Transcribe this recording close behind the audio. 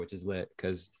which is lit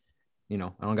because I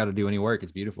don't got to do any work.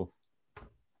 It's beautiful.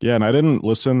 Yeah, and I didn't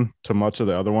listen to much of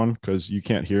the other one because you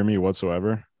can't hear me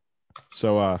whatsoever.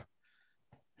 So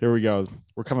here we go.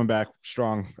 We're coming back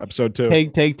strong. Episode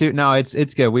 2. Take two. No, it's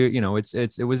good. We it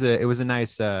was a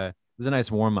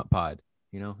nice warm up pod.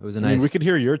 It was a I mean, nice. we could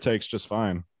hear your takes just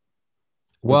fine.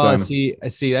 But Well, I then see. I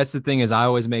see. That's the thing is, I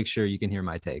always make sure you can hear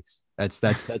my takes. That's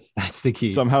the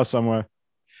key. somehow, somewhere.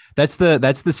 That's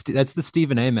the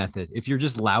Stephen A method. If you're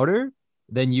just louder,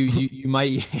 then you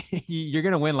might you're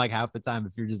gonna win like half the time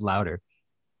if you're just louder.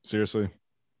 Seriously.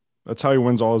 That's how he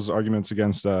wins all his arguments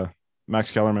against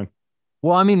Max Kellerman.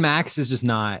 Well, I mean, Max is just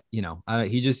not.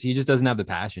 He just doesn't have the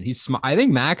passion. He's smart. I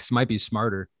think Max might be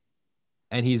smarter,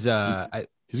 and He's a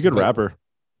good but rapper.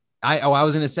 I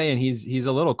was gonna say, and he's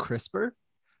a little crisper,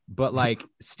 but like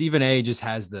Stephen A just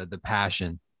has the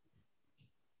passion.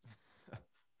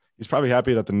 He's probably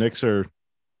happy that the Knicks are,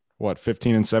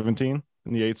 15 and 17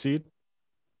 in the 8 seed?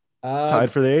 Uh,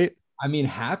 Tied for the 8? I mean,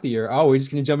 happier. Oh, we're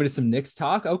just gonna jump into some Knicks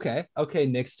talk. Okay,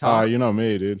 Knicks talk. You know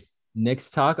me, dude. Knicks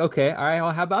talk. Okay, all right.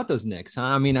 Well, how about those Knicks? Huh?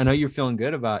 I mean, I know you're feeling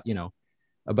good about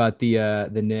about the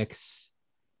Knicks.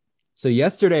 So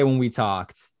yesterday when we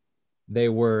talked, they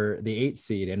were the 8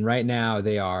 seed, and right now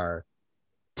they are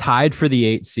tied for the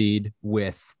 8 seed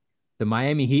with the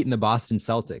Miami Heat and the Boston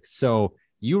Celtics. So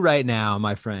you right now,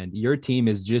 my friend, your team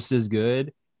is just as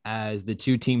good as the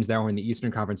two teams that were in the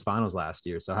Eastern Conference Finals last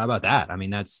year. So how about that? I mean,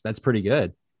 that's pretty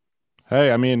good.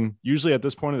 Hey, I mean, usually at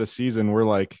this point of the season, we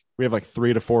have like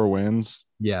 3 to 4 wins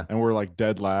Yeah. and we're like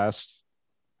dead last.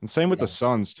 And same with Yeah. the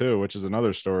Suns too, which is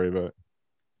another story. But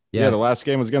yeah, Yeah. the last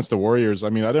game was against the Warriors. I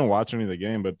mean, I didn't watch any of the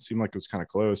game, but it seemed like it was kind of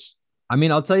close. I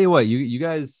mean, I'll tell you what, you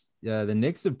guys, the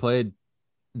Knicks have played,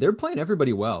 they're playing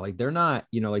everybody well. Like they're not,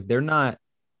 like they're not,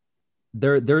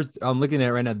 there's, I'm looking at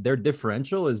it right now. Their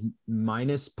differential is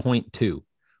minus zero point 0.2,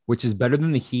 which is better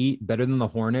than the Heat, better than the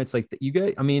Hornets. Like you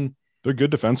guys, I mean, They're good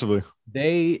defensively.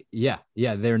 yeah,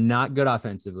 they're not good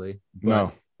offensively, but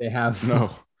No, they have, no.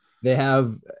 they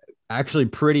have actually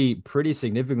pretty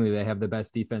significantly, they have the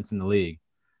best defense in the league,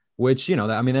 which,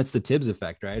 I mean, that's the Tibbs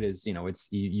effect, right? Is, it's,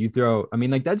 you throw, I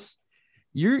mean, like that's,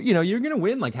 you're going to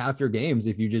win like half your games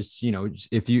if you just,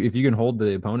 if you can hold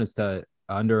the opponents to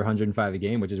under 105 a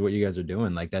game, which is what you guys are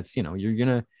doing. Like that's, you're going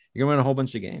to win a whole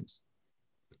bunch of games.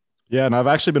 Yeah, and I've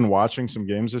actually been watching some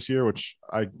games this year, which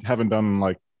I haven't done in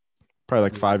like probably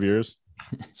like 5 years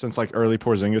since like early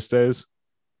Porzingis days.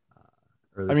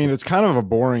 I mean, it's kind of a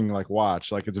boring like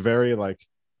watch. Like it's very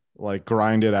like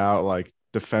grinded out, like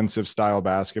defensive style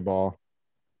basketball.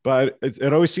 But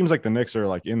it always seems like the Knicks are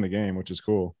like in the game, which is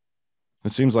cool.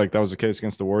 It seems like that was the case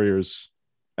against the Warriors.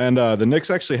 And the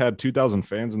Knicks actually had 2,000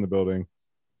 fans in the building,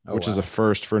 Oh, which is wow. a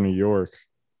first for New York.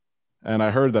 And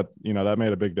I heard that, that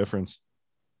made a big difference.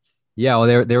 Yeah,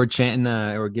 well, they were chanting,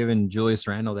 they were giving Julius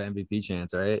Randle the MVP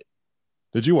chance, right?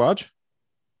 Did you watch?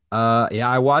 Yeah,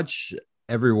 I watch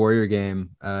every Warrior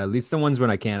game, at least the ones when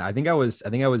I can. I think I was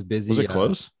Was busy. it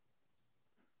close?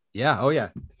 Yeah, oh yeah.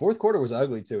 Fourth quarter was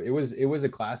ugly too. It was a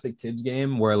classic Tibbs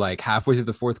game where like halfway through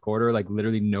the fourth quarter, like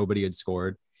literally nobody had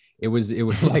scored. It was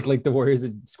like the Warriors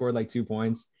had scored like 2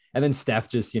 points, and then Steph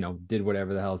just did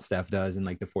whatever the hell Steph does in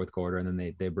like the fourth quarter, and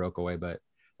then they broke away. But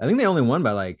I think they only won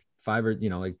by like 5 or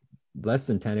like less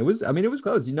than 10. It was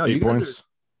close. You Eight guys are. points.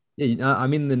 Yeah, I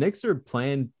mean the Knicks are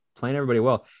playing everybody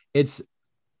well. It's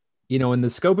in the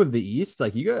scope of the East,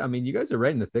 like you guys are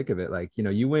right in the thick of it. Like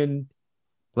you win,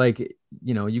 like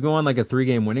you go on like a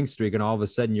 3-game winning streak, and all of a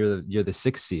sudden you're the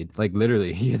 6th seed. Like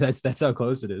literally, that's how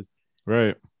close it is.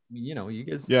 Right. I mean, you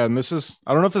guys. Yeah, and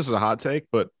I don't know if this is a hot take,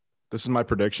 but this is my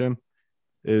prediction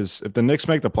is if the Knicks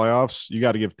make the playoffs, you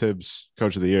got to give Tibbs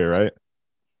coach of the year, right?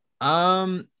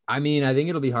 I mean, I think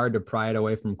it'll be hard to pry it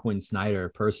away from Quinn Snyder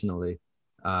personally.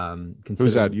 Who's that?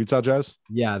 Considering, Utah Jazz?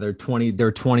 yeah, they're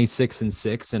 26 and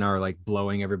 6 and are like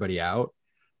blowing everybody out.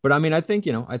 But I mean,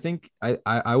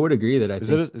 I would agree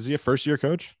that Is he a first year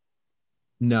coach?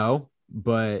 no,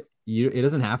 but it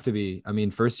doesn't have to be. I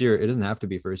mean, first year, it doesn't have to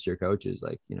be first year coaches.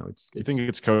 Like, You think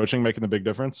it's coaching making the big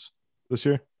difference this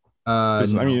year? uh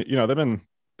Because I no. mean,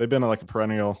 they've been like a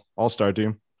perennial all-star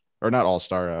team. Or not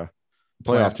all-star,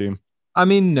 Play. playoff team. I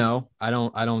mean, no, I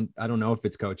don't know if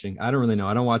it's coaching. I don't really know.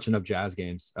 I don't watch enough Jazz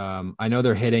games. I know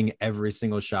they're hitting every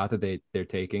single shot that they're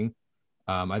taking.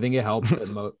 I think it helps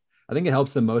that I think it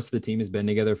helps that most of the team has been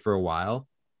together for a while.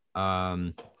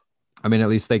 Um, I mean, at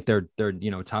least like they're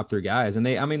top 3 guys, and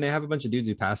I mean they have a bunch of dudes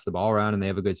who pass the ball around and they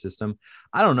have a good system.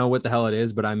 I don't know what the hell it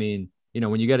is, but I mean,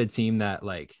 when you got a team that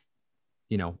like,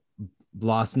 you know,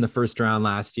 lost in the first round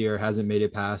last year, hasn't made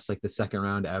it past like the second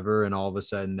round ever, and all of a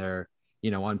sudden they're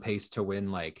on pace to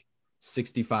win like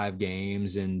 65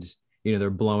 games, and they're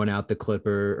blowing out the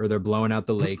Clipper or they're blowing out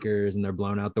the Lakers and they're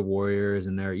blowing out the Warriors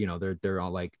and they're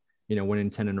all like, winning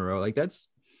 10 in a row. Like that's,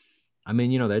 I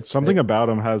mean, Something about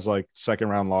him has like second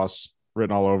round loss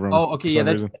written all over him oh, okay. for Yeah.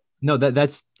 some reason.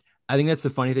 That's, I think that's the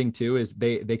funny thing too, is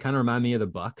they kind of remind me of the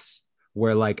Bucks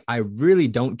where like, I really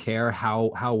don't care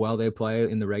how well they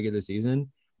play in the regular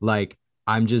season. Like,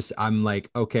 I'm like,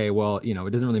 okay, well,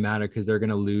 it doesn't really matter because they're going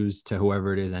to lose to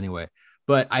whoever it is anyway.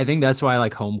 But I think that's why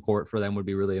like home court for them would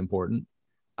be really important.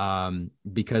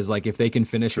 Because like if they can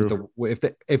finish True.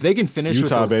 if they can finish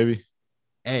Utah, with baby.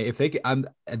 hey, if they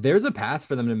there's a path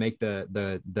for them to make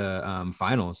the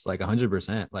finals like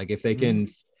 100%. Like if they can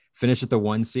finish at the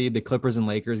 1 seed, the Clippers and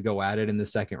Lakers go at it in the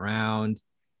second round,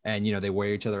 and they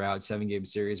wear each other out 7-game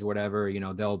series or whatever.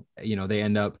 They'll they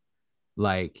end up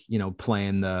like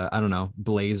playing the I don't know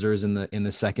Blazers in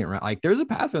the second round. Like there's a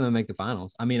path for them to make the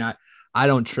finals. I mean I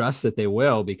don't trust that they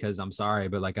will because I'm sorry,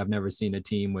 but like I've never seen a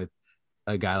team with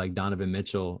a guy like Donovan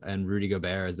Mitchell and Rudy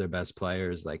Gobert as their best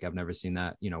players. Like I've never seen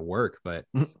that, work, but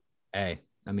hey,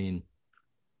 I mean,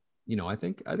 I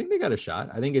think they got a shot.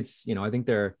 I think it's, I think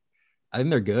they're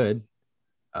good.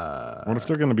 I wonder if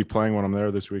they're going to be playing when I'm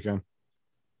there this weekend.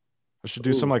 I should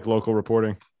do some like local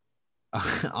reporting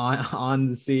on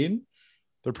the scene.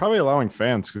 They're probably allowing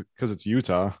fans because it's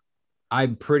Utah.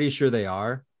 I'm pretty sure they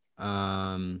are.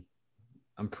 I'm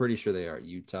pretty sure they are.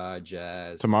 Utah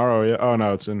Jazz tomorrow. Yeah. Oh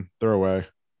no, they're away.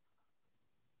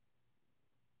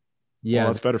 Yeah,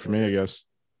 well, that's better for me, I guess.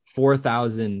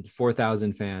 4,000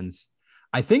 fans.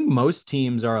 I think most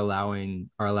teams are allowing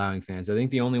fans. I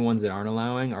think the only ones that aren't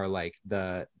allowing are like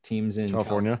the teams in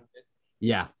California.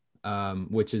 Yeah.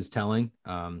 Which is telling.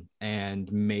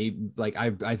 And maybe like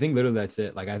I think literally that's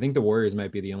it. Like I think the Warriors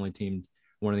might be one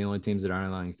of the only teams that aren't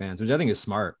allowing fans, which I think is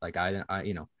smart. Like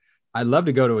I'd love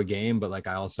to go to a game, but like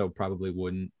I also probably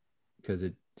wouldn't because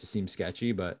it just seems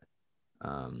sketchy. But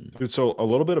dude, so a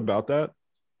little bit about that.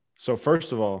 So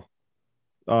first of all,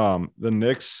 the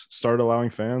Knicks started allowing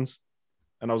fans,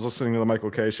 and I was listening to the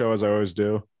Michael Kay show as I always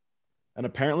do. And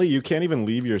apparently you can't even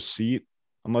leave your seat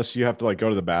unless you have to like go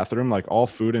to the bathroom. Like all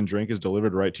food and drink is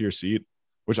delivered right to your seat,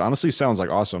 which honestly sounds like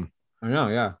awesome. I know,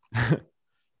 yeah.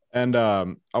 And I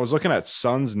was looking at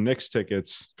Suns Knicks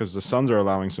tickets because the Suns are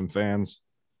allowing some fans,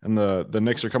 and the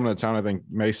Knicks are coming to town, I think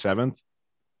May 7th.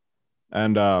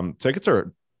 And tickets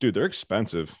are, dude, they're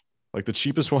expensive. Like the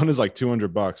cheapest one is like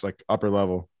 $200, like upper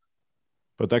level.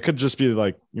 But that could just be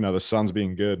like, the Suns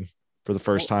being good for the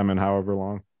first time in however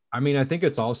long. I mean, I think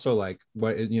it's also like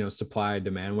what, supply,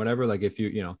 demand, whatever. Like if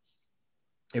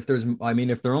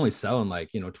if they're only selling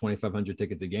like, 2,500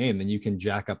 tickets a game, then you can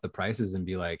jack up the prices and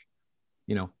be like,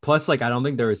 plus like, I don't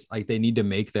think there's like, they need to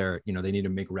make they need to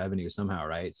make revenue somehow.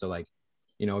 Right. So like,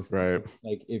 if right.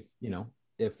 Like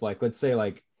if like, let's say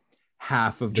like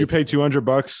half of, did you pay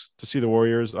 $200 to see the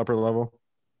Warriors upper level,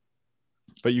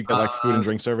 but you get like food and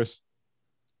drink service?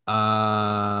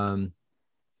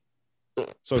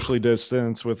 Socially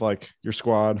distance with like your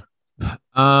squad.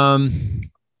 I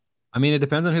mean, it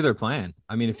depends on who they're playing.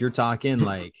 I mean, if you're talking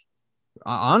like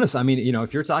honest, I mean,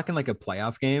 if you're talking like a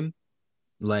playoff game,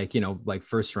 like, like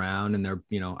first round and they're,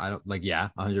 I don't like, yeah,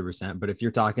 100%. But if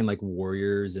you're talking like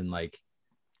Warriors and like,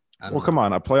 come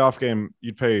on, a playoff game,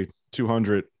 you'd pay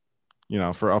 200,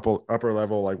 for upper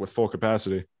level, like with full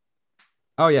capacity.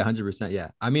 Oh yeah. 100%.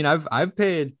 Yeah. I mean, I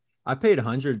paid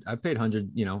 100,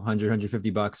 150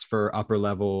 bucks for upper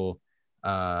level.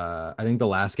 I think the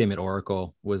last game at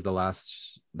Oracle was the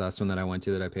last one that I went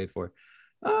to that I paid for.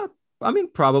 I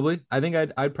mean, probably. I think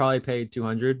I'd probably pay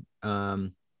 200.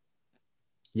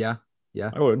 Yeah.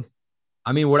 I would.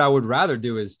 I mean, what I would rather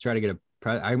do is try to get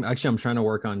I'm trying to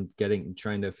work on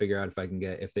trying to figure out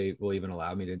if they will even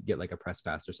allow me to get like a press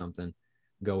pass or something,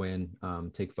 go in,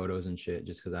 take photos and shit,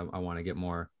 just because I want to get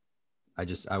more. I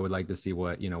would like to see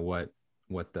what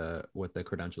the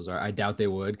credentials are. I doubt they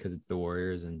would because it's the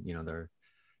Warriors and they're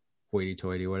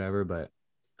hoity-toity whatever. But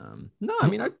no, I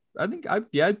mean I think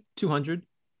 200.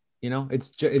 It's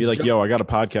be like, yo, I got a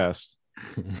podcast.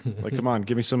 Like, come on,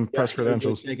 give me some press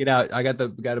credentials. Check it out. I got a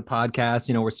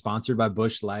podcast. We're sponsored by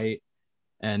Busch Light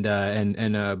and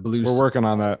Blue. We're working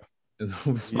on that.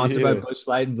 Sponsored by Busch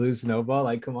Light and Blue Snowball.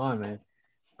 Like, come on, man.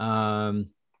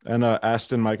 And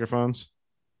Aston microphones.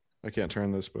 I can't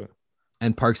turn this, but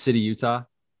and Park City, Utah.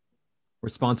 We're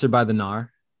sponsored by the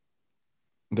NAR.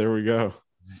 There we go.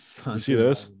 You see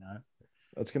this?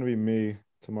 That's gonna be me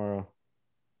tomorrow.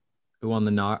 Who on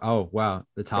the NAR? Oh wow,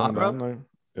 the top rope.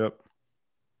 Yep.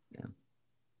 Yeah.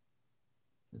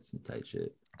 That's some tight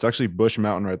shit. It's actually Bush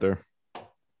Mountain right there.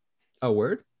 Oh,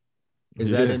 word?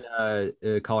 Is that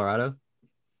in Colorado?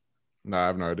 No, I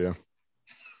have no idea.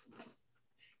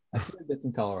 I feel like that's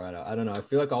in Colorado. I don't know. I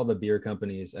feel like all the beer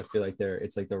companies, I feel like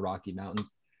it's like the Rocky Mountain,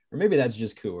 or maybe that's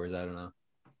just Coors. I don't know.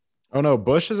 Oh no,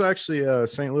 Busch is actually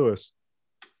St. Louis.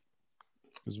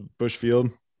 Is Busch Field.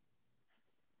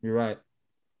 You're right.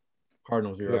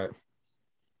 Cardinals. You're Yep. right.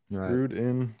 You're right. Brewed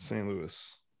in St.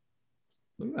 Louis.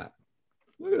 Look at that.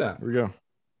 Look at that. There we go.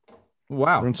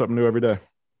 Wow. Learn something new every day.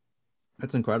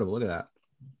 That's incredible. Look at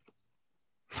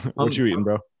that. What you eating,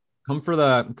 bro? Come for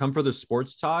the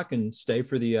sports talk and stay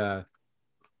for the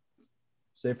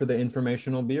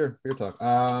informational beer talk.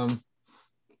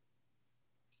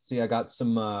 See, I got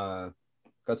some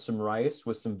rice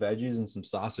with some veggies and some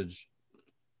sausage.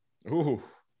 Ooh.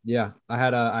 Yeah, I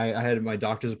had my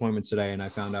doctor's appointment today, and I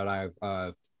found out I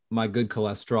have my good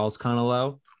cholesterol is kind of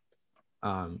low.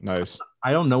 Nice.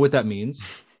 I don't know what that means.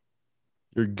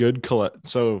 You're good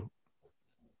so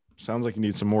sounds like you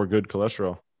need some more good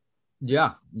cholesterol.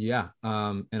 Yeah.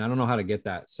 And I don't know how to get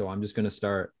that, so I'm just gonna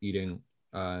start eating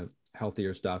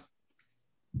healthier stuff.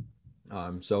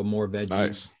 So more veggies.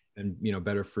 Nice. And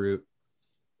better fruit.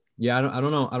 Yeah, I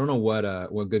don't know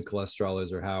what good cholesterol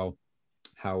is or how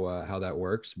that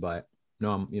works, but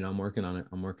no, I'm working on it.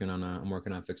 I'm working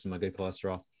on fixing my good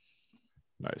cholesterol.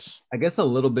 Nice. I guess a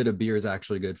little bit of beer is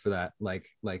actually good for that. Like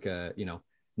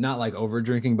not like over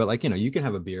drinking, but like you can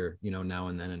have a beer now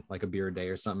and then, and like a beer a day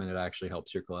or something, and it actually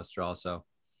helps your cholesterol. So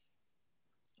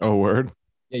oh, word.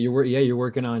 Yeah, you're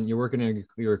working on your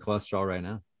cholesterol right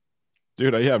now,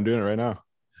 dude. Yeah, I'm doing it right now.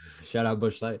 Shout out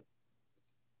Busch Light.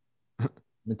 I'm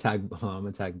gonna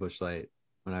tag Busch Light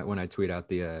when I tweet out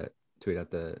the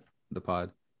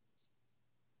pod.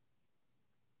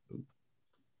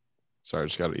 Sorry, I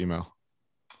just got an email.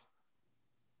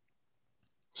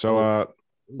 So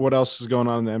what else is going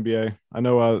on in the NBA? I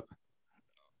know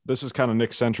this is kind of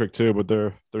Nick centric too, but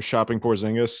they're shopping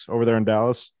Porzingis over there in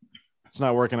Dallas. It's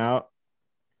not working out.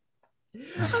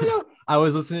 I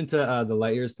was listening to the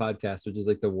Light Years podcast, which is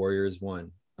like the Warriors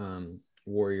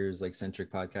like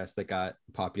centric podcast that got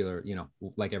popular,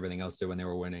 like everything else did when they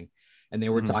were winning. And they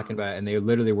were talking about it, and they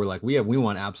literally were like, we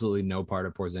want absolutely no part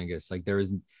of Porzingis. Like there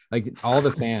is like all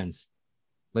the fans,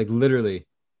 like literally.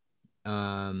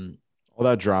 All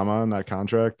that drama in that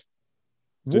contract.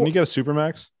 Didn't he get a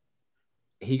supermax?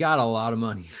 He got a lot of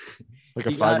money. Like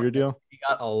a 5-year deal? He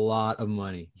got a lot of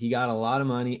money.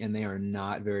 And they are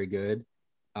not very good.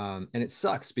 And it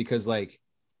sucks because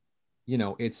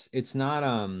it's not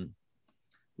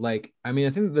like, I mean, I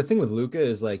think the thing with Luka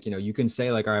is like, you can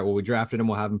say like, all right, well, we drafted him,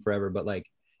 we'll have him forever, but like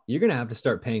you're gonna have to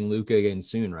start paying Luka again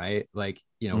soon, right? Like,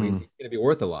 he's gonna be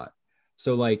worth a lot.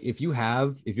 So like if you're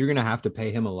gonna have to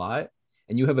pay him a lot,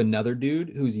 and you have another dude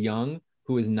who's young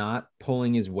who is not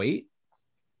pulling his weight,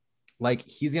 like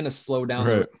he's gonna slow down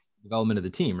the development of the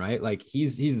team, right? Like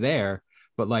he's there,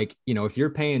 but like if you're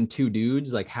paying two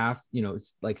dudes like half,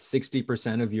 it's like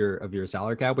 60% of your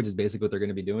salary cap, which is basically what they're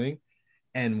gonna be doing,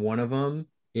 and one of them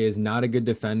is not a good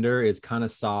defender, is kind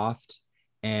of soft,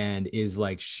 and is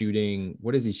like shooting.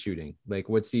 What is he shooting? Like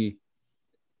what's he?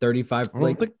 35. I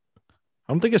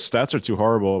don't think his stats are too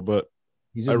horrible, but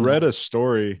I read a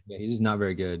story. Yeah, he's just not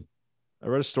very good. I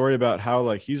read a story about how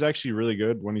like he's actually really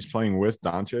good when he's playing with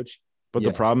Doncic, but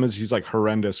the problem is he's like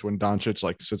horrendous when Doncic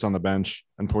like sits on the bench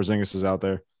and Porzingis is out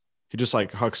there. He just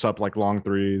like hucks up like long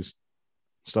threes,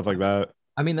 stuff like that.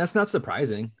 I mean, that's not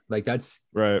surprising. Like that's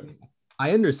right.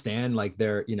 I understand like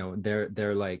their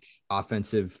like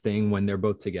offensive thing when they're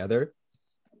both together.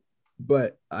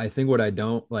 But I think what I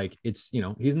don't like, it's,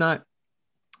 you're not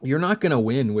going to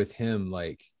win with him.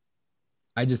 Like,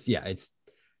 it's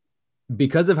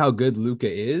because of how good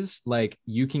Luka is, like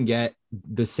you can get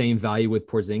the same value with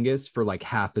Porzingis for like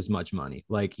half as much money.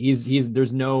 Like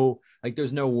there's no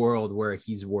world where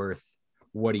he's worth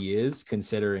what he is,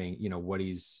 considering, what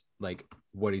he's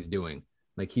doing.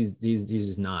 Like he's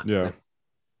just not. Yeah.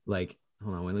 Like,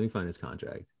 hold on, wait, let me find his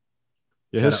contract.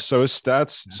 Yeah, his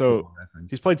stats. So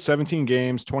he's played 17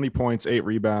 games, 20 points, 8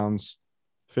 rebounds,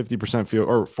 50% field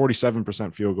or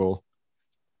 47% field goal.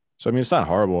 So I mean, it's not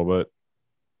horrible, but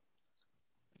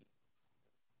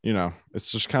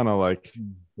it's just kind of like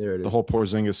the whole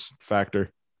Porzingis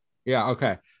factor. Yeah.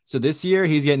 Okay. So this year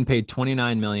he's getting paid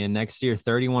 $29 million. Next year,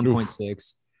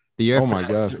 31.6. The year,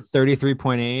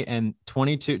 33.8, and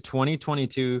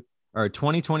 2022 or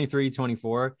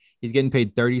 2023-24, he's getting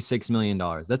paid $36 million.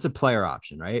 That's a player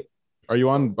option, right? Are you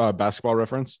on Basketball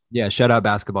Reference? Yeah, shout out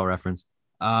Basketball Reference.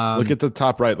 Look at the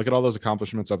top right. Look at all those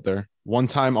accomplishments up there.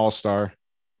 One-time All-Star,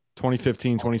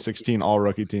 2015, 2016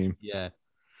 All-Rookie team. Yeah.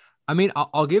 I mean,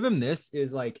 I'll give him this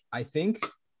is like, I think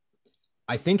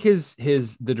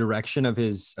the direction of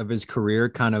his career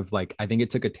kind of like, I think it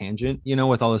took a tangent,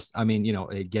 with all this, I mean,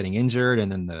 getting injured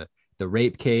and then the the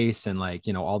rape case and like,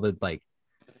 you know, all the like,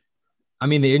 I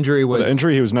mean, the injury Well, was, the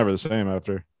injury, he was never the same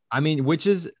after. I mean, which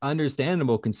is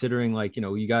understandable considering like, you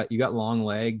know, you got long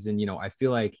legs and, you know, I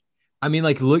feel like, I mean,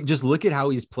 like, look at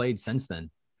how he's played since then.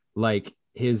 Like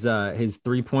his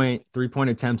three point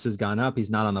attempts has gone up. He's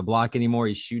not on the block anymore.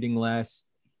 He's shooting less.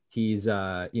 He's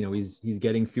you know, he's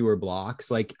getting fewer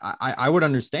blocks. Like I would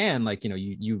understand, like, you know,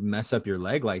 you mess up your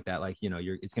leg like that, like, you know,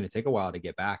 it's going to take a while to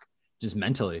get back just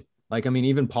mentally. Like, I mean,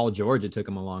 even Paul George, it took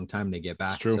him a long time to get It's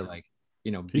back true. to like,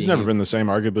 you know, He's being never been the same,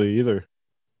 arguably, either.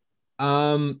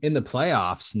 in the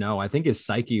playoffs. No, I think his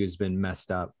psyche has been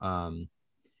messed up.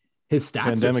 His stats are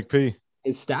Pandemic P.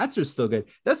 his stats are still good.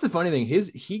 That's the funny thing.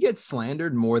 He gets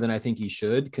slandered more than I think he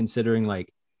should, considering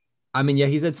like, I mean, yeah,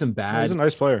 No, he's a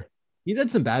nice player. he's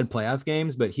had some bad playoff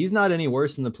games, but he's not any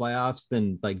worse in the playoffs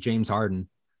than like James Harden.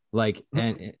 Like,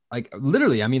 and like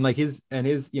literally, I mean, like his,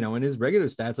 you know, in his regular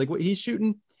stats, like what he's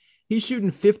shooting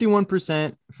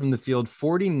 51% from the field,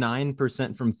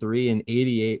 49% from three, and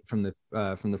 88 from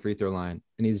the free throw line.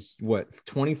 And he's what,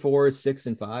 24, 6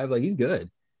 and 5. Like he's good.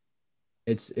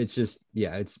 It's just,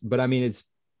 yeah, but I mean,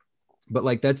 but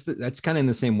like that's kind of in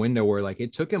the same window where like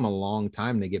it took him a long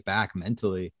time to get back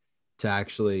mentally to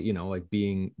actually, you know, like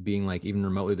being like even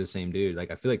remotely the same dude. Like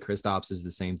I feel like Kristaps is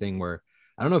the same thing where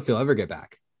I don't know if he'll ever get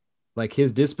back. Like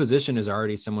his disposition is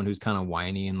already someone who's kind of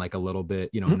whiny and like a little bit,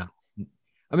 you know, not,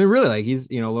 I mean, really, like he's,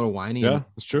 you know, a little whiny. Yeah, and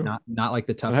it's true. Not like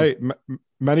the And toughest. hey,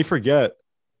 many forget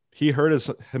he hurt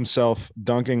himself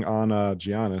dunking on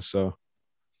Giannis. So,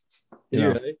 Did you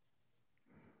really?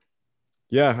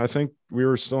 Yeah, I think we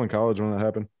were still in college when that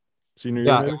happened. Senior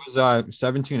year, Yeah, maybe? it was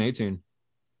 17, 18.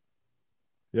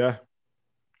 Yeah.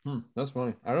 That's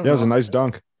funny. I don't Yeah, it was a know. nice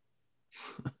dunk.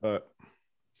 But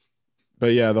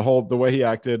yeah, the way he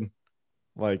acted,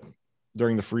 like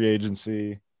during the free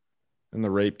agency and the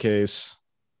rape case,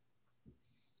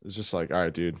 it's just like, all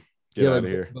right, dude, get out like, of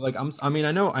here. but like I mean,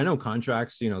 I know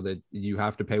contracts, you know, that you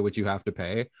have to pay what you have to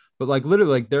pay, but like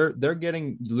literally, like they're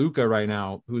getting Luka right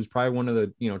now, who's probably one of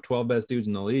the, you know, 12 best dudes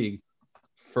in the league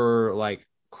for like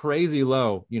crazy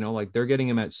low, you know, like they're getting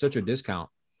him at such a discount,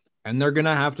 and they're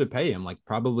gonna have to pay him like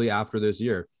probably after this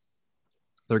year.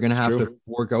 They're gonna It's have true. to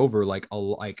fork over like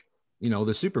you know,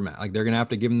 the Superman, like they're gonna have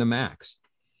to give him the max.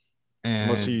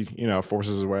 Unless And he,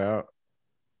 forces his way out.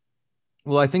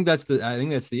 well, I think that's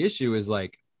the issue is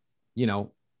like, you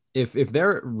know, if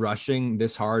they're rushing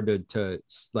this hard to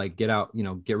like get out, you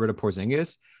know, get rid of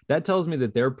Porzingis, that tells me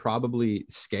that they're probably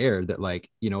scared that like,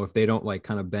 you know, if they don't like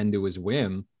kind of bend to his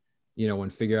whim, you know,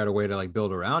 and figure out a way to like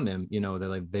build around him, you know, that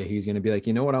like he's gonna be like,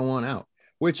 you know what, I want out.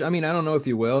 Which I mean, I don't know if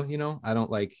he will, you know, I don't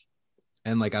like,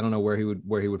 and like I don't know where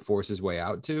he would force his way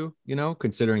out to, you know,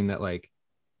 considering that like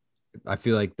I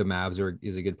feel like the Mavs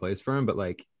is a good place for him, but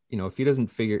like, you know, if he doesn't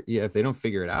if they don't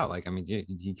figure it out, like, I mean,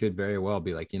 he could very well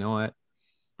be like, you know what,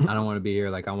 I don't want to be here.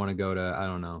 Like, I want to go to, I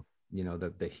don't know, you know,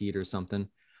 the Heat or something.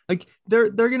 Like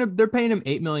they're paying him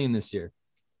 8 million this year.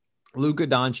 Luka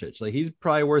Doncic, like he's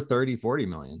probably worth 30, 40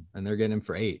 million, and they're getting him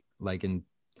for 8. Like, and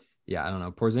yeah, I don't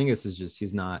know. Porzingis is just,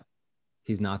 he's not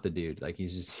the dude. Like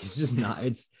he's just not,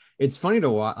 it's funny to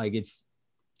watch. Like he's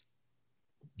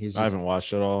I just, haven't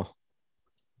watched at all.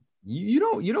 you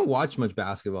don't watch much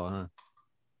basketball, huh?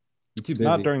 You're too busy.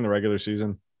 Not during the regular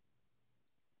season.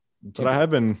 But I have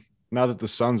been, now that the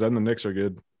Suns and the Knicks are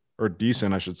good, or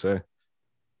decent, I should say.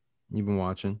 You've been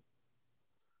watching.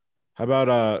 How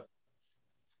about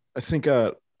I think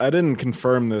I didn't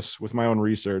confirm this with my own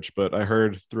research, but I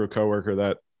heard through a coworker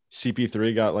that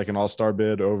CP3 got like an all-star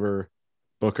bid over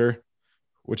Booker,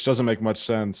 which doesn't make much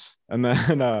sense. And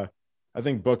then I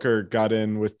think Booker got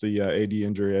in with the AD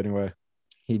injury anyway.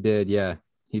 He did, yeah.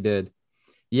 He did.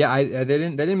 Yeah, I they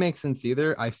didn't make sense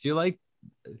either. I feel like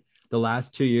the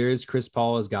last 2 years, Chris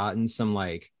Paul has gotten some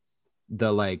like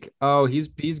oh, he's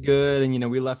good, and you know,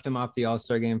 we left him off the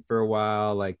All-Star game for a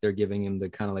while. Like they're giving him the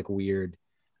kind of like weird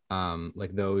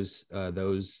like those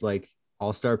like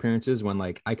All-Star appearances when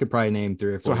like I could probably name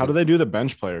 3 or 4. So how do they do the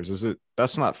bench players?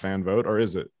 That's not fan vote, or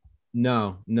is it?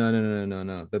 No.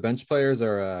 The bench players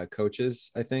are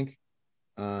coaches, I think.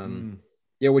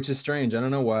 Yeah, which is strange. I don't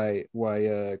know why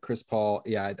Chris Paul.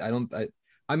 Yeah,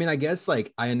 I mean, I guess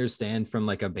like I understand from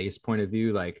like a base point of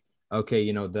view, like, okay,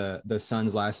 you know, the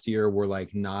Suns last year were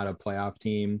like not a playoff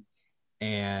team,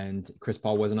 and Chris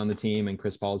Paul wasn't on the team, and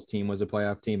Chris Paul's team was a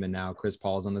playoff team, and now Chris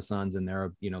Paul's on the Suns, and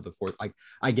they're, you know, the fourth. Like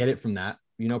I get it from that,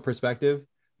 you know, perspective,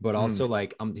 but also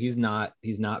like he's not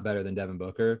better than Devin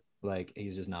Booker. Like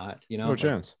he's just not, you know, No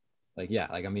chance. Like yeah,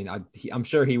 like I mean, I'm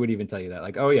sure he would even tell you that,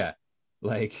 like, oh yeah,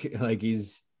 like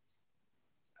he's,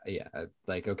 yeah,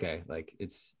 like okay, like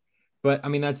it's, but I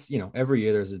mean that's, you know, every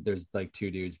year there's like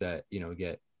 2 dudes that, you know,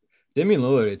 get, Damian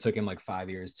Lillard, it took him like 5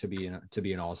 years to be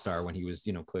an all-star when he was,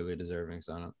 clearly deserving.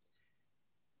 So I don't,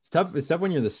 it's tough. It's tough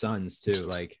when you're the Suns too.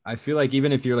 Like I feel like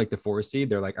even if you're like the 4 seed,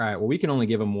 they're like, all right, well, we can only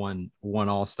give him one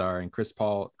all-star, and Chris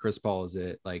Paul is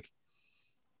it. Like,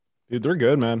 Dude, they're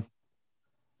good, man.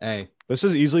 hey, This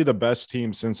is easily the best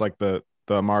team since like the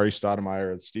Amari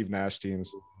Stoudemire and Steve Nash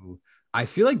teams. I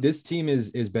feel like this team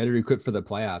is better equipped for the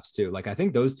playoffs too. Like I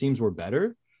think those teams were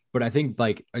better, but I think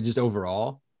like just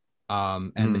overall,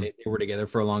 and they were together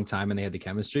for a long time and they had the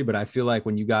chemistry. But I feel like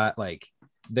when you got like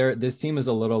this team is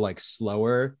a little like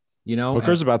slower, and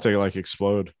Booker's about to like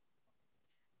explode.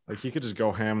 Like he could just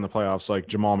go ham in the playoffs like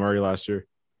Jamal Murray last year.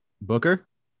 Booker.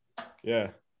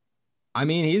 Yeah. I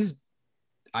mean,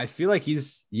 I feel like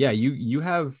yeah.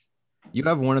 You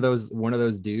have one of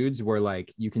those dudes where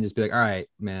like you can just be like, all right,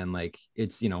 man, like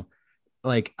it's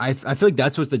like I feel like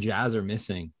that's what the Jazz are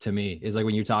missing to me is like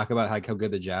when you talk about how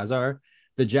good the Jazz are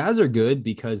good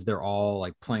because they're all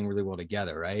like playing really well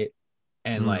together, right?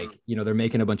 And like they're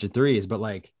making a bunch of threes, but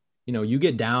like you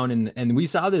get down and we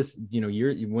saw this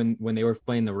year when they were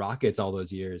playing the Rockets all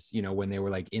those years, when they were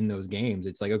like in those games,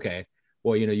 it's like okay,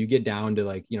 well you get down to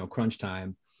like crunch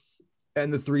time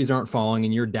and the threes aren't falling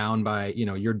and you're down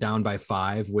by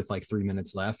 5 with like 3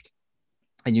 minutes left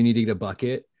and you need to get a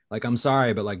bucket. Like, I'm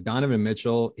sorry, but like Donovan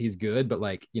Mitchell, he's good, but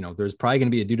like, there's probably going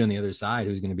to be a dude on the other side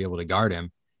who's going to be able to guard him.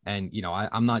 And,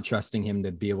 I'm not trusting him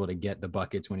to be able to get the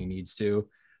buckets when he needs to.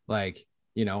 Like,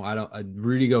 I don't,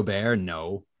 Rudy Gobert,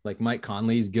 no. Like Mike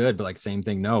Conley's good, but like same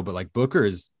thing, no. But like Booker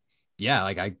is, yeah,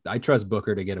 like I trust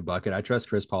Booker to get a bucket. I trust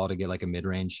Chris Paul to get like a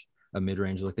mid-range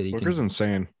look that he Booker's can.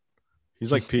 insane.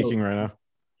 He's like peaking right now.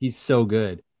 He's so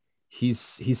good. He's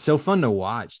so fun to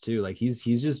watch too. Like he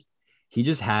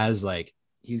just has like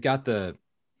he's got the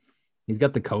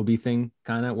Kobe thing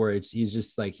kind of where he's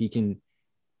just like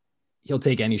he'll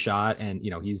take any shot and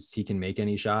he can make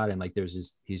any shot and like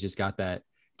he's just got that.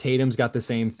 Tatum's got the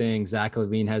same thing. Zach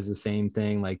LaVine has the same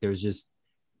thing. Like there's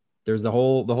the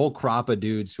whole crop of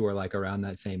dudes who are like around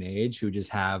that same age who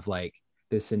just have like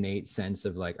this innate sense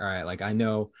of like, all right, like I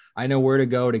know where to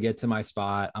go to get to my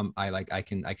spot. I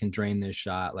can drain this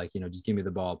shot. Like, just give me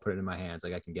the ball, put it in my hands.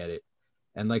 Like I can get it.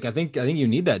 And like, I think you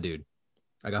need that dude.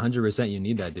 Like 100% you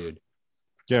need that dude.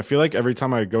 Yeah, I feel like every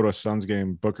time I go to a Suns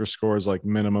game, Booker scores like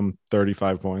minimum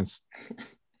 35 points.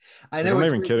 I know. I'm not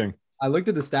even kidding. I looked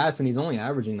at the stats and he's only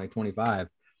averaging like 25.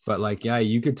 But like, yeah,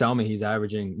 you could tell me he's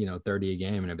averaging, 30 a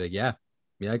game. And I'd be like, yeah,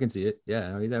 I can see it.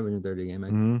 Yeah, no, he's averaging 30 a game.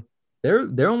 Mm-hmm.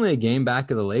 They're only a game back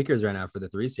of the Lakers right now for the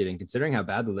 3 seed. And considering how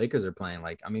bad the Lakers are playing,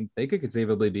 like, I mean, they could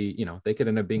conceivably be, they could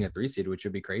end up being a 3 seed, which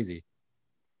would be crazy.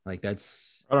 Like I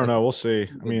don't know. We'll see.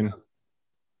 I mean,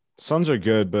 Suns are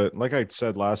good, but like I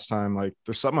said last time, like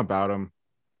there's something about them.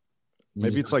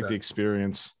 Maybe it's like the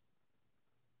experience,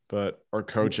 or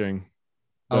coaching.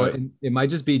 It might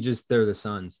just be they're the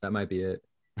Suns. That might be it.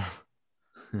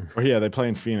 Or yeah, they play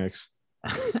in Phoenix.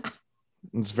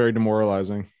 It's very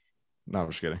demoralizing. No, I'm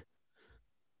just kidding.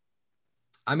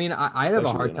 I mean, I'd have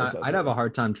a hard time. I'd have a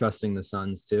hard time trusting the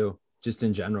Suns too, just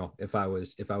in general. If I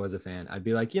was a fan, I'd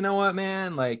be like, you know what,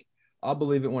 man? Like, I'll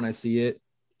believe it when I see it.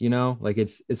 Like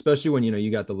it's especially when you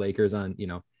got the Lakers on.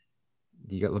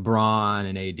 You got LeBron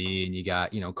and AD, and you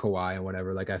got Kawhi and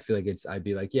whatever. Like, I feel like I'd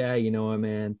be like, yeah, you know what,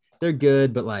 man? They're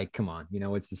good, but like, come on,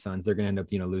 it's the Suns. They're gonna end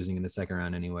up losing in the second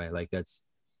round anyway. Like that's.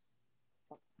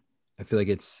 I feel like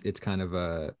it's kind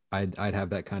of I'd have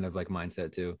that kind of like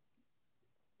mindset too.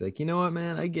 Like, you know what,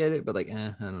 man, I get it, but like,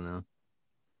 I don't know.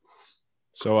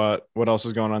 So, what else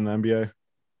is going on in the NBA?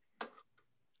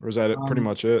 Or is that pretty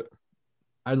much it?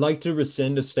 I'd like to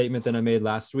rescind a statement that I made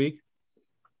last week.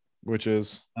 Which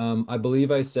is? I believe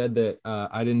I said that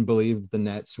I didn't believe the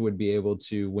Nets would be able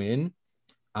to win.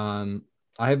 I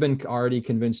have been already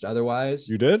convinced otherwise.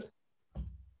 You did?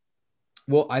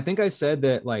 Well, I think I said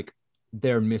that like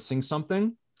they're missing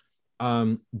something.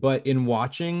 But in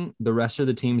watching the rest of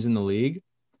the teams in the league,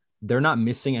 they're not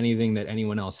missing anything that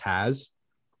anyone else has.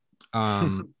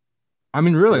 I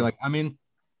mean, really,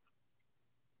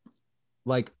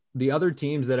 like the other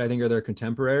teams that I think are their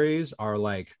contemporaries are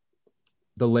like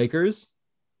the Lakers,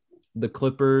 the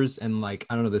Clippers, and like,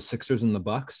 I don't know, the Sixers and the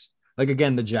Bucks. Like,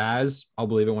 again, the Jazz, I'll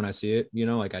believe it when I see it,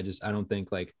 like I don't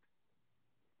think like,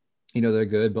 they're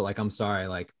good, but like, I'm sorry.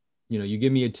 Like, you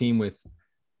give me a team with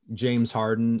James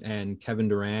Harden and Kevin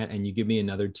Durant, and you give me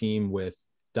another team with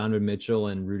Donovan Mitchell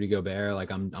and Rudy Gobert, like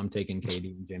I'm taking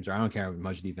KD and James. I don't care how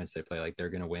much defense they play, like they're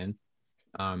gonna win.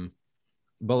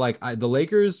 But like the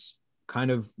Lakers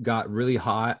kind of got really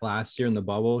hot last year in the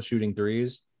bubble shooting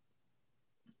threes.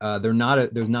 They're not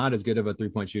as good of a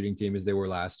 3-point shooting team as they were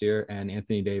last year, and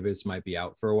Anthony Davis might be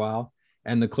out for a while.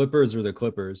 And the Clippers are the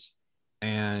Clippers.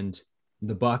 and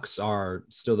the Bucks are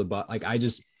still the Bucks. Like I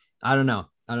don't know.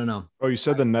 I don't know. Oh, you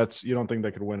said the Nets. You don't think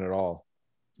they could win at all?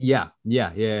 Yeah.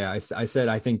 I said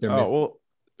I think they're Oh missing. well,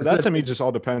 I said that to me just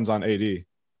all depends on AD.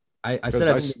 I said Because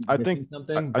I think they're I missing think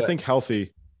something, I but think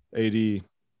healthy AD.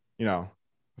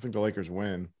 I think the Lakers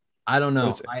win. I don't But know.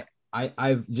 it's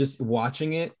I've just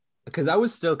watching it because I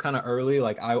was still kind of early.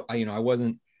 Like I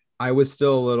wasn't. I was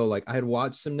still a little like I had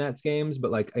watched some Nets games, but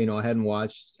like I hadn't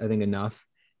watched I think enough,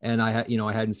 and I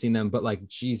hadn't seen them. But like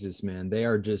Jesus, man, they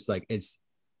are just like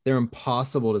they're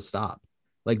impossible to stop.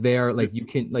 Like they are like you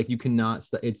cannot.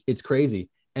 It's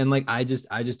crazy, and like I just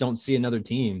don't see another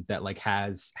team that like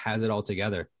has it all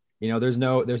together. There's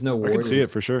no I can see it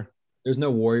Warriors. for sure. There's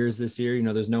no Warriors this year.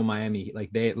 There's no Miami.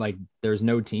 There's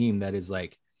no team that is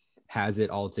like has it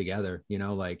all together.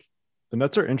 Like The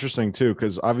Nets are interesting too,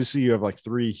 because obviously you have like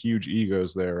three huge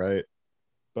egos there, right?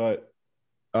 But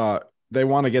uh they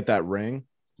want to get that ring.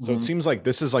 So it seems like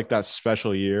this is like that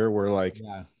special year where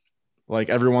yeah, like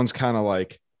everyone's kind of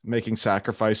like making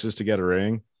sacrifices to get a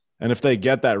ring. And if they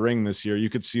get that ring this year, you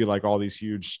could see like all these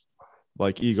huge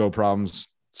like ego problems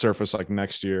surface like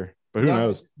next year. But who no,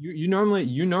 knows? you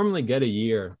normally get a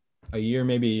year,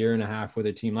 maybe a year and a half with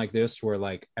a team like this where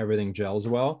like everything gels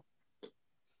well,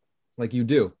 like you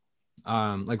do.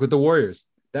 Like with the Warriors,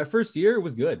 that first year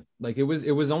was good. Like it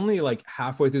was only like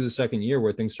halfway through the second year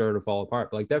where things started to fall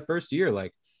apart. But like that first year,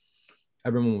 like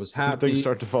everyone was When things happy.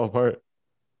 start to fall apart.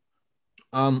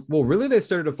 Well, really, they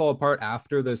started to fall apart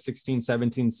after the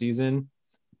 16-17 season.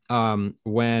 When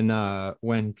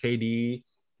KD,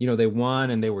 they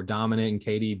won and they were dominant, and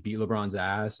KD beat LeBron's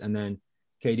ass, and then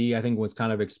KD, I think, was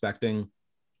kind of expecting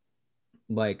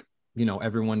like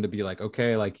everyone to be like,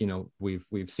 okay, like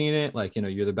we've seen it, like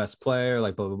you're the best player,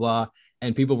 like blah blah blah,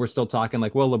 and people were still talking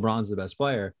like, well, LeBron's the best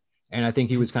player, and I think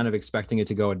he was kind of expecting it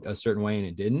to go a certain way, and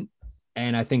it didn't.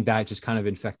 And I think that just kind of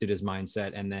infected his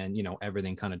mindset, and then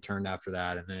everything kind of turned after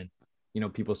that, and then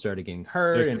people started getting Yeah,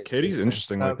 hurt, and Katie's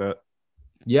interesting like that.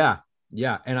 yeah,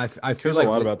 yeah, and I feel Cares like a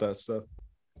lot about that stuff.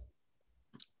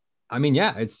 I mean,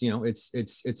 yeah, it's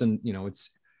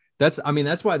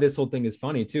that's why this whole thing is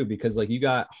funny too, because like you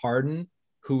got Harden,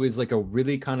 who is like a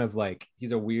really kind of like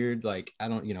he's a weird like I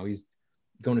don't he's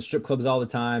going to strip clubs all the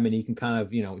time, and he can kind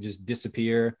of just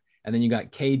disappear. And then you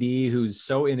got KD, who's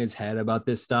so in his head about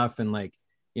this stuff, and like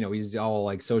he's all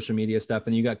like social media stuff.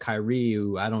 And you got Kyrie,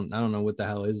 who I don't know what the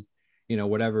hell is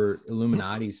whatever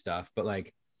Illuminati stuff, but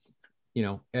like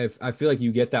if I feel like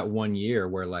you get that 1 year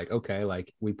where like, okay,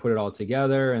 like we put it all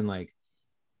together, and like,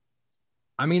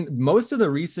 I mean, most of the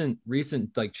recent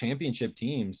like championship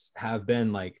teams have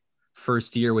been like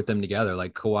first year with them together,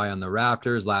 like Kawhi on the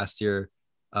Raptors last year,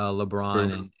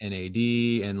 LeBron and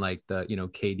AD, and like the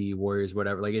KD Warriors,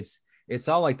 whatever. Like it's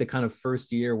all like the kind of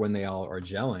first year when they all are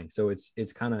gelling. So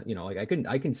it's kind of like I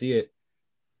can see it.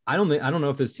 I don't know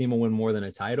if this team will win more than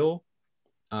a title,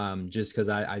 just because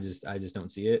I just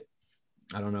don't see it.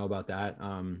 I don't know about that.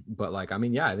 But like, I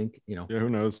mean, yeah, I think, Yeah, who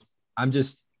knows? I'm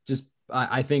just,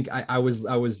 I think I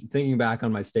was thinking back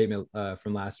on my statement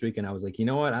from last week, and I was like, you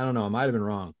know what? I don't know. I might've been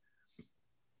wrong.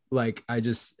 Like, I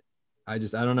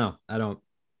don't know. I don't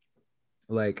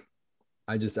like,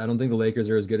 I don't think the Lakers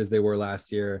are as good as they were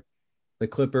last year. The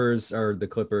Clippers are the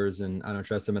Clippers, and I don't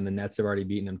trust them. And the Nets have already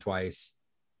beaten them twice.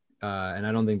 And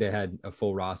I don't think they had a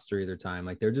full roster either time.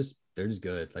 Like they're just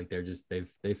good. Like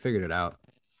they've figured it out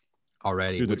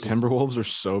already. Dude, the Timberwolves are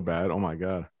so bad. Oh my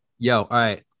god. Yo, all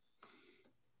right.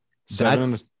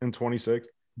 7-26.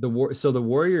 So the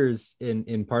Warriors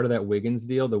in part of that Wiggins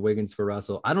deal, the Wiggins for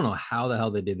Russell. I don't know how the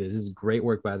hell they did this. This is great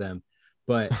work by them.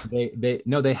 But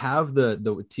they have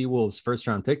the T-Wolves first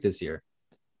round pick this year.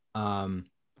 Oh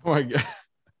my god.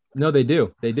 No, they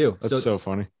do. They do. That's so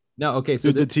funny. No, okay. So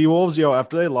dude, the T-Wolves,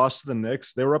 after they lost to the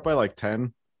Knicks, they were up by like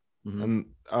 10. Mm-hmm. And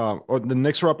or the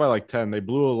Knicks were up by like 10. They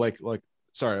blew a late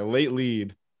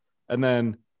lead. And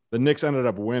then the Knicks ended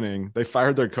up winning. They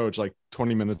fired their coach like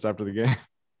 20 minutes after the game.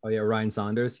 Oh yeah, Ryan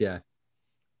Saunders. Yeah.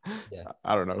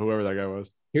 I don't know, whoever that guy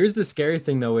was. Here's the scary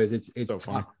thing though, is it's So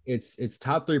top, it's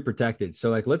top 3 protected. So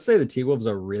like, let's say the T-Wolves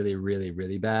are really, really,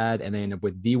 really bad, and they end up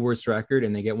with the worst record,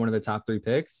 and they get one of the top 3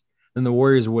 picks, then the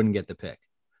Warriors wouldn't get the pick.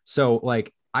 So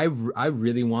like, I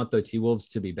really want the T-Wolves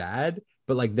to be bad,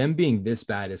 but like them being this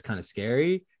bad is kind of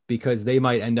scary, because they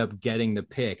might end up getting the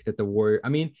pick that the Warrior. I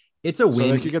mean, it's a win. So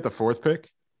they could get the 4th pick.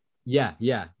 Yeah.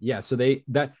 So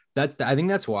I think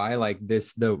that's why like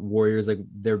the Warriors, like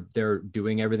they're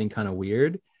doing everything kind of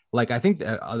weird. Like I think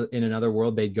that in another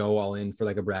world they'd go all in for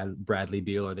like a Bradley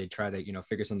Beal, or they try to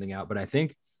figure something out. But I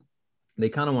think they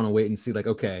kind of want to wait and see, like,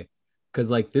 okay, because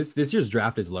like this year's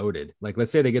draft is loaded. Like,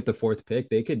 let's say they get the fourth pick,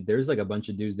 there's like a bunch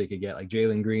of dudes they could get. Like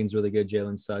Jalen Green's really good,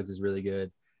 Jalen Suggs is really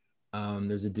good.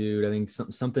 There's a dude, I think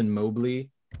something Mobley.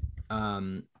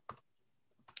 Um,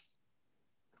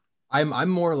 I'm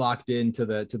more locked into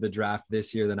the draft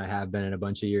this year than I have been in a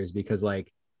bunch of years because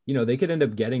like, they could end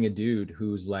up getting a dude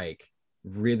who's like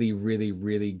really, really,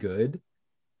 really good.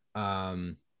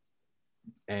 And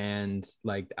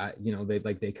like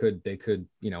they could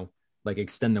like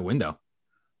extend the window.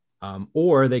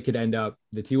 Or they could end up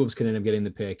the T-Wolves could end up getting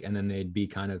the pick and then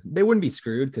they wouldn't be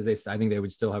screwed because I think they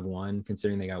would still have won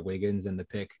considering they got Wiggins and the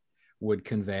pick would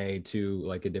convey to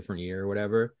like a different year or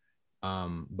whatever.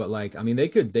 But like, I mean, they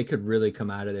could really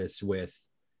come out of this with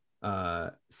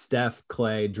Steph,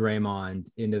 Clay, Draymond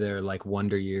into their like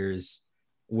wonder years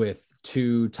with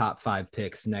 2 top 5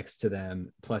 picks next to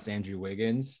them, plus Andrew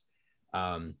Wiggins,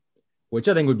 which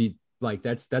I think would be like,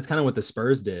 that's kind of what the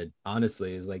Spurs did,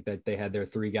 honestly, is like that they had their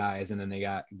 3 guys and then they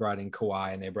brought in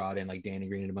Kawhi and they brought in like Danny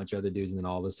Green and a bunch of other dudes. And then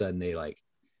all of a sudden they like,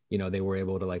 they were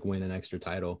able to like win an extra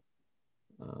title.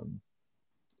 But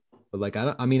like,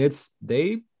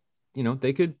 they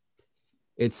could,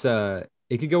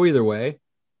 it could go either way.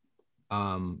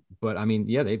 But I mean,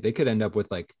 yeah, they could end up with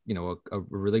like, a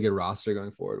really good roster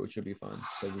going forward, which should be fun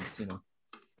because it's, the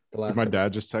last. My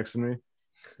dad just texted me.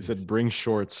 He said, "Bring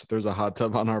shorts. There's a hot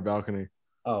tub on our balcony."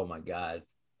 Oh my God.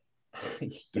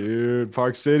 Dude,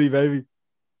 Park City, baby.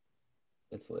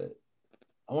 It's lit.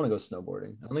 I want to go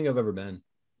snowboarding. I don't think I've ever been.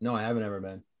 No, I haven't ever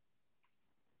been.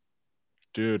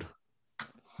 Dude.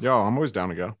 Yo, I'm always down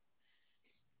to go.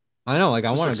 I know, like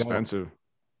I want to go. Expensive.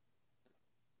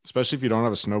 Especially if you don't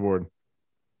have a snowboard.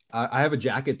 I have a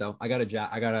jacket though. I got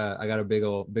a big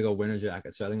old winter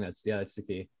jacket. So I think that's the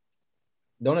key.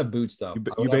 Don't have boots though.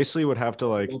 You basically would have to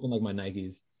like open like my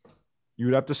Nikes. You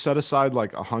would have to set aside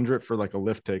like 100 for like a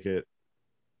lift ticket,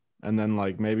 and then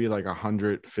like maybe like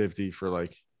 150 for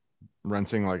like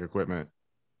renting like equipment.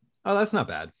 Oh, that's not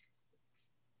bad.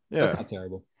 Yeah, that's not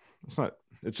terrible.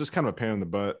 It's just kind of a pain in the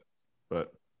butt,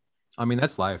 but I mean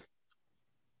that's life.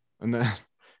 And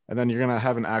then you're gonna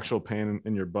have an actual pain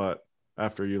in your butt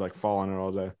after you like fall on it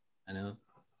all day. I know.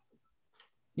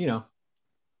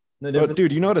 But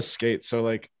dude, you know how to skate, so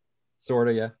like, sort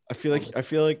of, yeah. I feel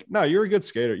like no, you're a good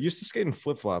skater. You used to skate in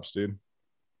flip flops, dude.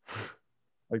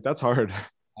 Like that's hard.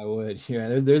 I would,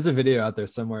 yeah. There's a video out there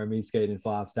somewhere of me skating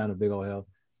flops down a big old hill.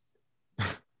 But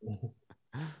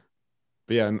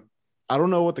yeah, and I don't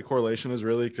know what the correlation is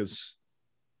really because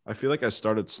I feel like I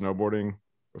started snowboarding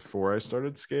before I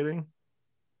started skating,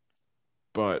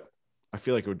 but I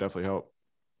feel like it would definitely help.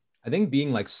 I think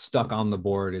being like stuck on the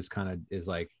board is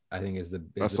like, I think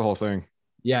that's the whole thing.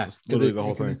 Yeah. It's literally the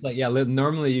whole thing. It's like, yeah,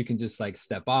 normally you can just like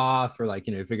step off or like,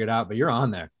 figure it out, but you're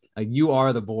on there. Like you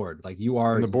are the board. Like you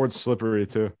are. And the board's slippery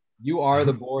too. You are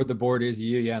the board. The board is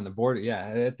you. Yeah. And the board.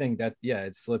 Yeah. I think that, yeah,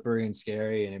 it's slippery and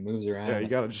scary and it moves around. Yeah. You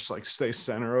got to just like stay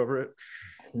center over it.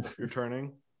 If you're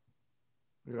turning,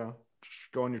 just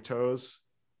go on your toes,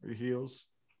 your heels.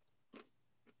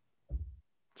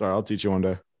 Sorry. I'll teach you one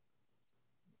day.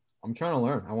 I'm trying to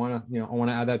learn. I want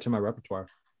to add that to my repertoire.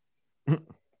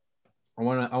 I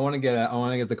want to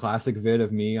get the classic vid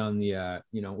of me on the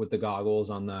with the goggles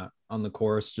on the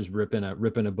course, just ripping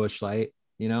a Busch Light,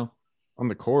 on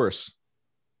the course.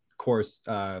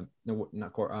 No,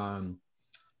 not course.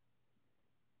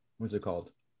 What's it called?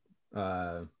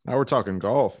 Now we're talking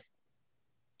golf.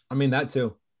 I mean that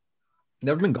too.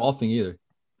 Never been golfing either.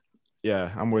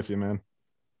 Yeah, I'm with you, man.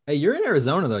 Hey, you're in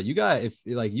Arizona though. You got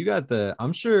the.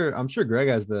 I'm sure Greg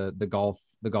has the golf.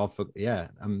 Yeah,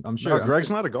 I'm sure. No,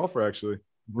 Greg's not a golfer actually.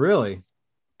 Really?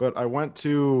 But I went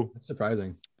to. That's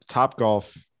surprising. Top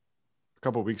Golf a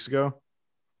couple of weeks ago,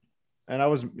 and I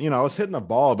was hitting the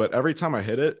ball, but every time I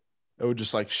hit it, it would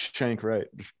just like shank right.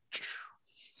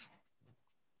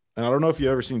 And I don't know if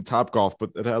you've ever seen Top Golf,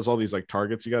 but it has all these like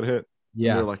targets you got to hit.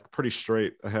 Yeah, they're like pretty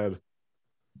straight ahead.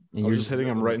 And I was just hitting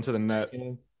them right into the net.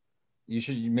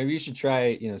 Maybe you should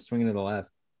try, swinging to the left.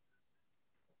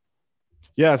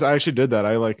 Yeah, I actually did that.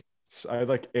 I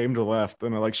aimed to the left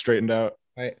and I like straightened out.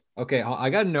 Right. Okay. I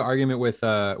got into an argument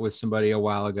with somebody a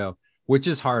while ago. Which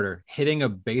is harder, hitting a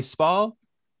baseball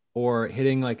or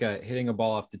hitting a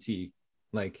ball off the tee,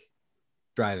 like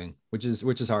driving? Which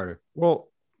is harder? Well,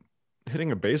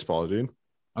 hitting a baseball, dude.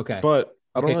 Okay. But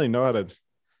I don't really know how to. The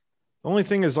only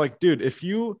thing is like, dude, if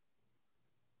you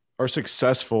are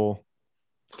successful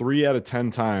 3 out of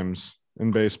 10 times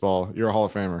in baseball, you're a Hall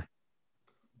of Famer.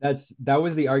 That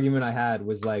was the argument I had,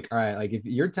 was like, all right, like if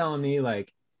you're telling me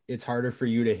like it's harder for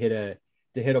you to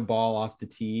hit a ball off the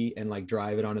tee and like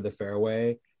drive it onto the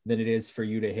fairway than it is for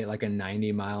you to hit like a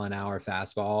 90-mile-an-hour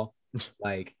fastball,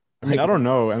 like I mean, Like, I don't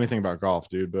know anything about golf,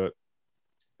 dude, but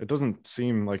it doesn't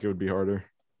seem like it would be harder.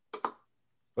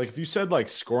 Like if you said like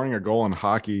scoring a goal in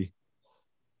hockey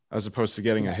as opposed to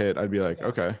getting a hit, I'd be like,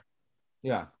 okay,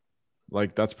 yeah.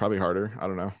 like that's probably harder. I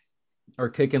don't know. Or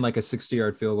kicking like a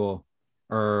 60-yard field goal,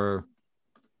 or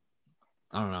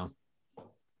I don't know,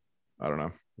 I don't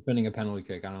know. defending a penalty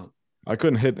kick. I don't. I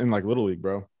couldn't hit in like little league,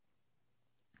 bro.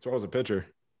 So I was a pitcher.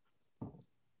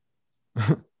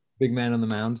 Big man on the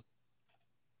mound,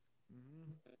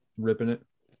 ripping it.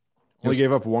 Only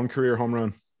gave up one career home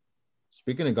run.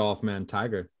 Speaking of golf, man,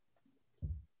 Tiger.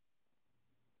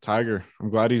 Tiger. I'm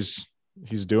glad he's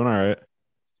doing all right.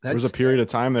 There was a period of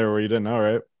time there where you didn't know,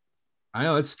 right? I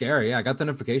know it's scary. Yeah, I got the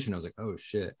notification. I was like, oh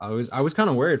shit. I was kind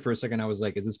of worried for a second. I was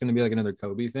like, is this gonna be like another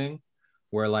Kobe thing,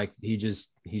 where like he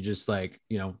just like,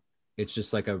 it's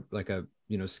just like a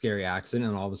scary accident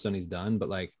and all of a sudden he's done. But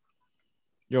like,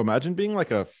 yo, imagine being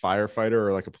like a firefighter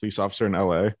or like a police officer in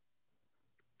LA.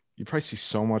 You probably see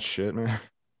so much shit, man.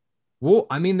 well,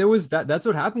 I mean, there was that's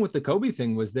what happened with the Kobe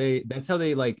thing. Was that's how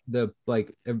they the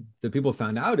people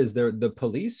found out, is the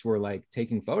police were like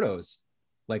taking photos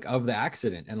like of the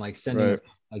accident and like sending Right.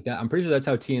 like that. I'm pretty sure that's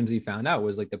how TMZ found out,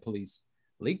 was like the police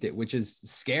leaked it, which is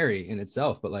scary in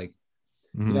itself. But like,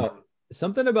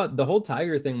 something about the whole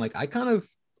Tiger thing, like I kind of,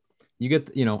 you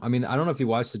get, I mean, I don't know if you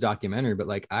watched the documentary, but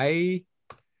like I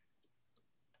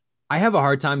have a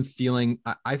hard time feeling,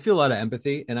 I feel a lot of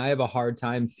empathy, and I have a hard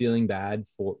time feeling bad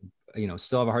for,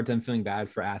 still have a hard time feeling bad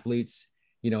for athletes,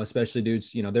 especially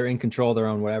dudes, they're in control of their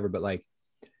own whatever. But like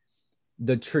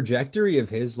the trajectory of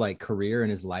his like career and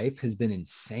his life has been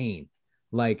insane.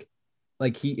 Like,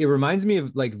 it reminds me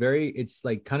of like it's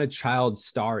like kind of child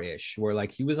star-ish, where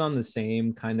like he was on the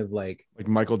same kind of like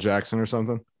Michael Jackson or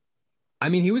something. I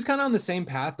mean, he was kind of on the same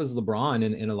path as LeBron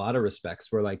in a lot of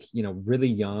respects, where like, really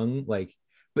young, like,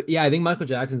 but yeah, I think Michael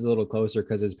Jackson's a little closer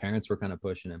because his parents were kind of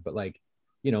pushing him. But like,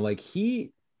 like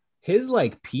his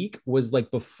like peak was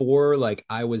like before like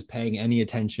I was paying any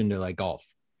attention to like golf.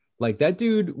 Like that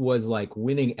dude was like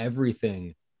winning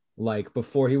everything like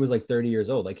before he was like 30 years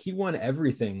old. Like he won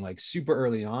everything like super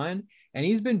early on. And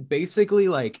he's been basically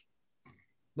like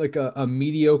a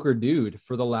mediocre dude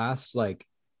for the last like,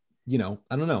 I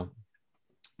don't know,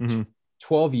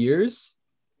 12 years.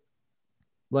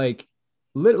 Like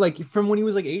from when he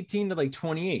was like 18 to like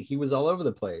 28, he was all over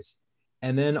the place.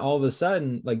 And then all of a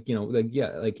sudden, like,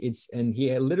 and he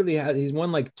he's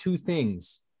won like two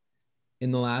things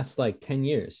in the last like 10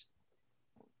 years.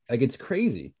 Like it's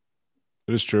crazy.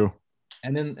 It is true.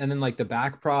 And then like the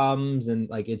back problems, and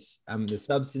like it's the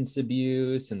substance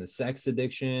abuse and the sex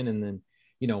addiction, and then,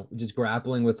 just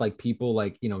grappling with like people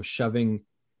like, shoving,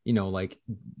 like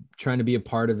trying to be a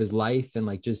part of his life, and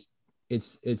like just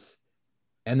it's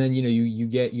and then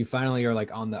you finally are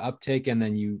like on the uptick, and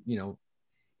then you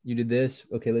did this.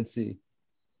 Okay, let's see.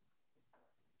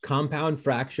 Compound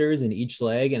fractures in each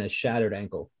leg and a shattered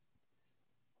ankle.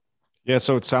 Yeah,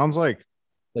 so it sounds like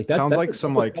that sounds like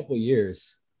some like couple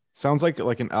years. Sounds like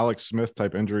an Alex Smith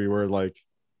type injury where like,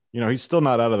 he's still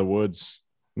not out of the woods,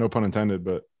 no pun intended,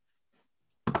 but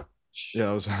yeah,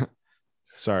 I was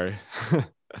sorry.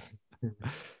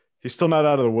 He's still not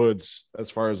out of the woods as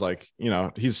far as like,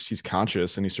 he's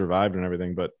conscious and he survived and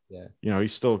everything, but yeah, he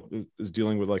still is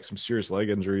dealing with like some serious leg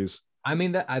injuries. I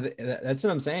mean, that's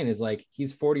what I'm saying, is like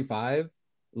he's 45.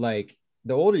 Like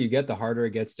the older you get, the harder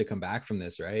it gets to come back from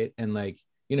this, right? And like,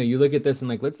 you look at this and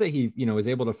like, let's say he, is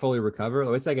able to fully recover.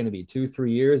 What's that going to be? 2-3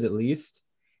 years at least,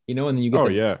 and then you get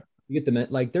you get the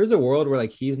like, there's a world where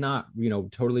like he's not,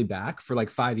 totally back for like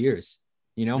 5 years.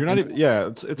 You're not even,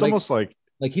 it's like, almost like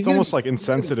he's almost like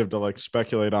insensitive to like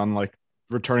speculate on like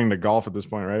returning to golf at this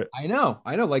point, right? I know.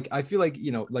 Like, I feel like,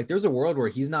 like there's a world where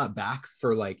he's not back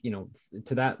for like,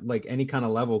 to that, like any kind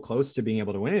of level close to being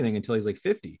able to win anything until he's like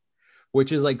 50,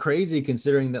 which is like crazy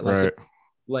considering that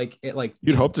like,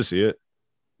 you'd hope to see it.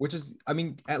 Which is, I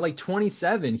mean, at like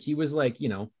 27, he was like,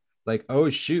 like, oh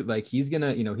shoot, like he's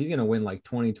gonna win like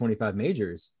 20-25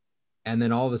 majors. And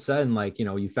then all of a sudden, like,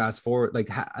 you fast forward, like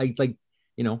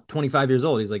 25 years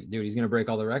old, he's like, dude, he's gonna break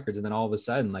all the records. And then all of a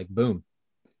sudden, like, boom,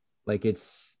 like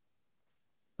it's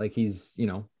like he's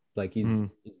like he's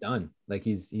done, like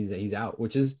he's out,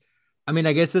 which is, I mean,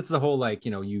 I guess that's the whole like,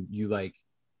 you like,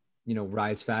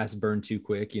 rise fast, burn too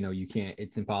quick, you can't,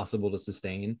 it's impossible to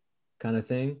sustain kind of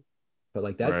thing. But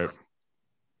like that's right.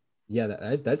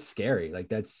 Yeah, that's scary. Like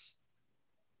that's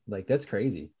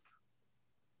crazy.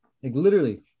 Like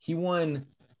literally, he won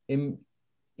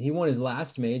his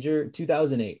last major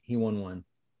 2008. He won one,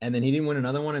 and then he didn't win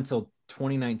another one until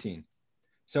 2019.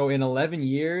 So in 11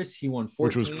 years, he won 14.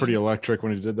 Which was pretty electric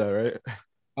when he did that, right?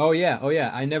 Oh yeah, oh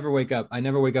yeah. I never wake up. I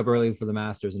never wake up early for the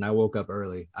Masters, and I woke up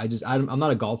early. I'm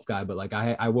not a golf guy, but like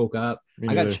I woke up. Me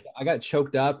neither. I got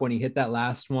choked up when he hit that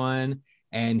last one,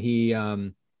 and he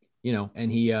when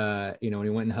he went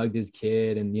and hugged his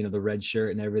kid, and the red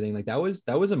shirt and everything. Like that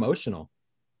was emotional.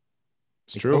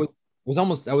 It's Like that true.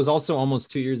 was also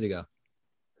almost 2 years ago.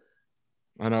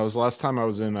 I know it was the last time I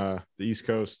was in the East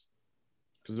Coast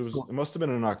because it must have been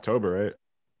in October,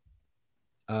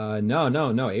 right?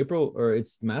 No, April, or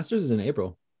it's the Masters is in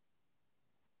April.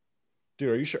 Dude,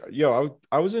 are you sure? Yo,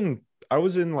 I was in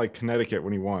like Connecticut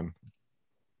when he won.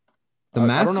 The I don't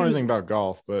know Masters anything about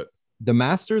golf, but The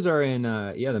Masters are in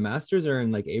the Masters are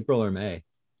in like April or May,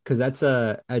 because that's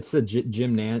the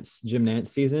Jim Nance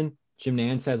season. Jim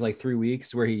Nance has like 3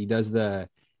 weeks where he does the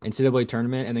NCAA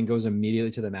tournament and then goes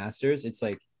immediately to the Masters. It's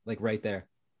like right there.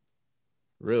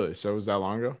 really, so it was that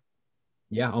long ago?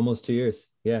 Yeah, almost 2 years.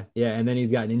 Yeah, yeah, and then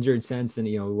he's gotten injured since, and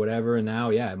whatever. And now,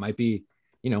 yeah, it might be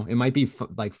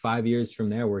like 5 years from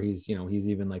there where he's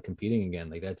even like competing again.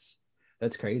 Like that's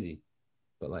crazy.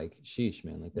 But like, sheesh,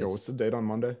 man, like Yo, what's that's the date on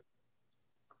Monday?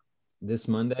 this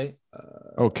Monday.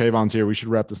 Oh, Kayvon's here. We should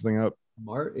wrap this thing up.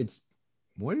 March. It's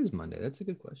what is Monday? That's a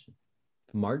good question.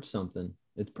 March something.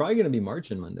 It's probably gonna be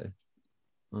March and Monday.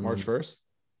 On March Monday. 1st?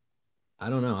 I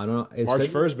don't know. I don't know. March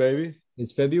 1st, baby.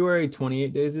 Is February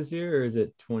 28 days this year, or is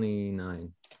it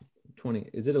 29? 20.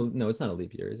 Is it no? It's not a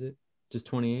leap year, is it? Just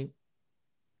 28.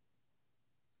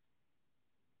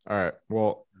 All right.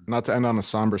 Well, not to end on a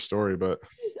somber story, but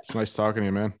it's nice talking to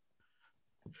you, man.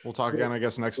 We'll talk again, I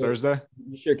guess, next Thursday.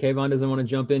 You sure Kayvon doesn't want to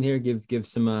jump in here? Give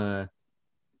some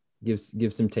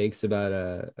give some takes about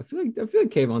I feel like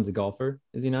Kayvon's a golfer,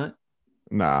 is he not?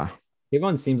 Nah.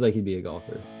 Kayvon seems like he'd be a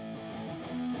golfer.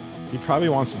 He probably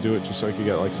wants to do it just so he could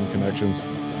get like some connections.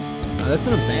 That's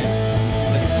what I'm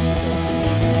saying.